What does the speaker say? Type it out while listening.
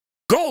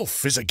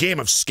Golf is a game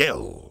of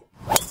skill,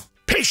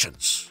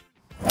 patience,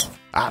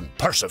 and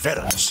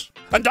perseverance.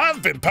 And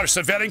I've been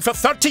persevering for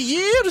 30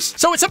 years,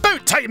 so it's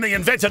about time they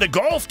invented a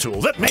golf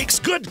tool that makes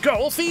good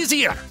golf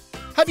easier.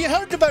 Have you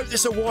heard about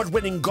this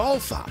award-winning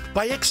golf app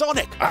by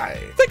Xonic? Aye.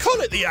 They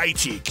call it the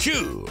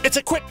ITQ. It's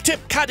a quick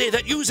tip caddy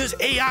that uses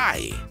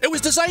AI. It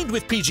was designed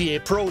with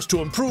PGA pros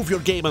to improve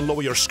your game and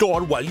lower your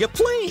score while you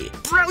play.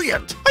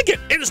 Brilliant! I get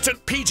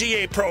instant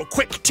PGA Pro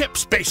Quick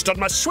tips based on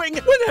my swing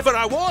whenever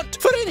I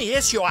want, for any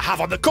issue I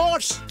have on the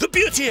course. The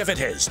beauty of it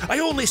is, I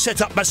only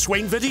set up my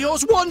swing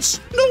videos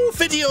once. No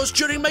videos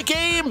during my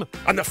game.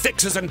 And the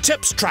fixes and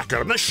tips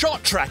tracker and the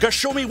shot tracker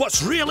show me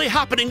what's really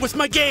happening with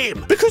my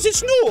game. Because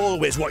it's not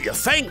always what you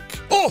think.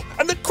 Oh,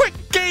 and the quick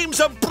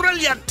games are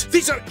brilliant!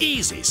 These are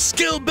easy,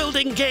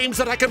 skill-building games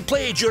that I can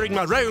play during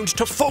my round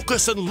to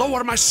focus and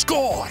lower my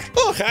score.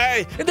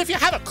 Okay, and if you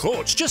have a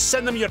coach, just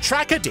send them your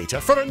tracker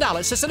data for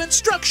analysis and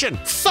instruction.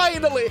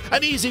 Finally,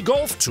 an easy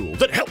golf tool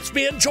that helps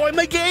me enjoy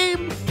my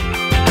game.